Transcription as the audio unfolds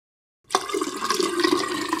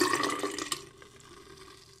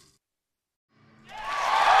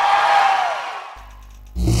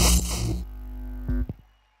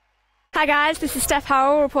Hi guys, this is Steph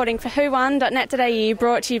reporting for whowon.net.au,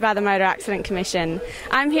 brought to you by the Motor Accident Commission.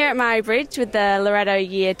 I'm here at Murray Bridge with the Loretto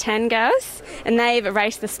Year 10 girls, and they've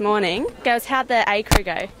raced this morning. Girls, how'd the A crew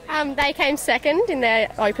go? They came second in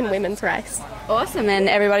their open women's race. Awesome, and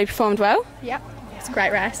everybody performed well? Yep, it's a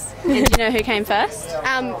great race. And do you know who came first?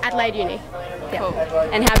 Adelaide Uni. Cool.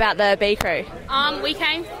 And how about the B crew? We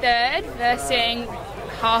came third, versing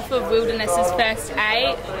half of Wilderness's first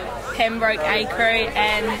 8, Pembroke A crew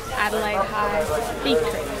and Adelaide High B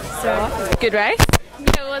crew. So good race?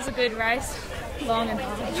 Yeah, it was a good race. Long and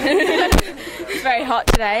hard. It's very hot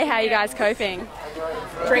today. How are you guys coping?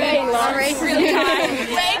 Drinking lots. Really tired.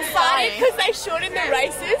 We're excited because they shortened the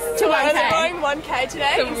races to 1K. We're going 1K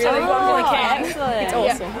today. So really can. Excellent. It's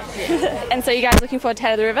awesome. Yeah. And so you guys looking forward to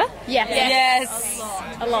Head of the River? Yes. Yes.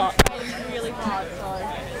 A lot. Really hard.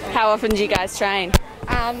 So. How often do you guys train?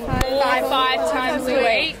 5 times a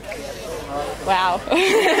week. Wow. So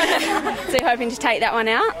you're hoping to take that one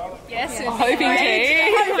out? Yes. Hoping to.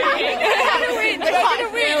 We're going to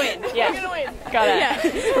win. Yeah. We're going to win. Got it.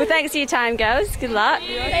 Yeah. Well, thanks for your time, girls. Good luck.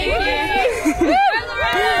 Thank you.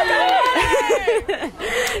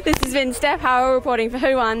 This has been Steph Howell reporting for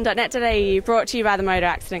whowon.net.au, brought to you by the Motor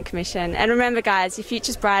Accident Commission. And remember, guys, your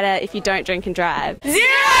future's brighter if you don't drink and drive. 0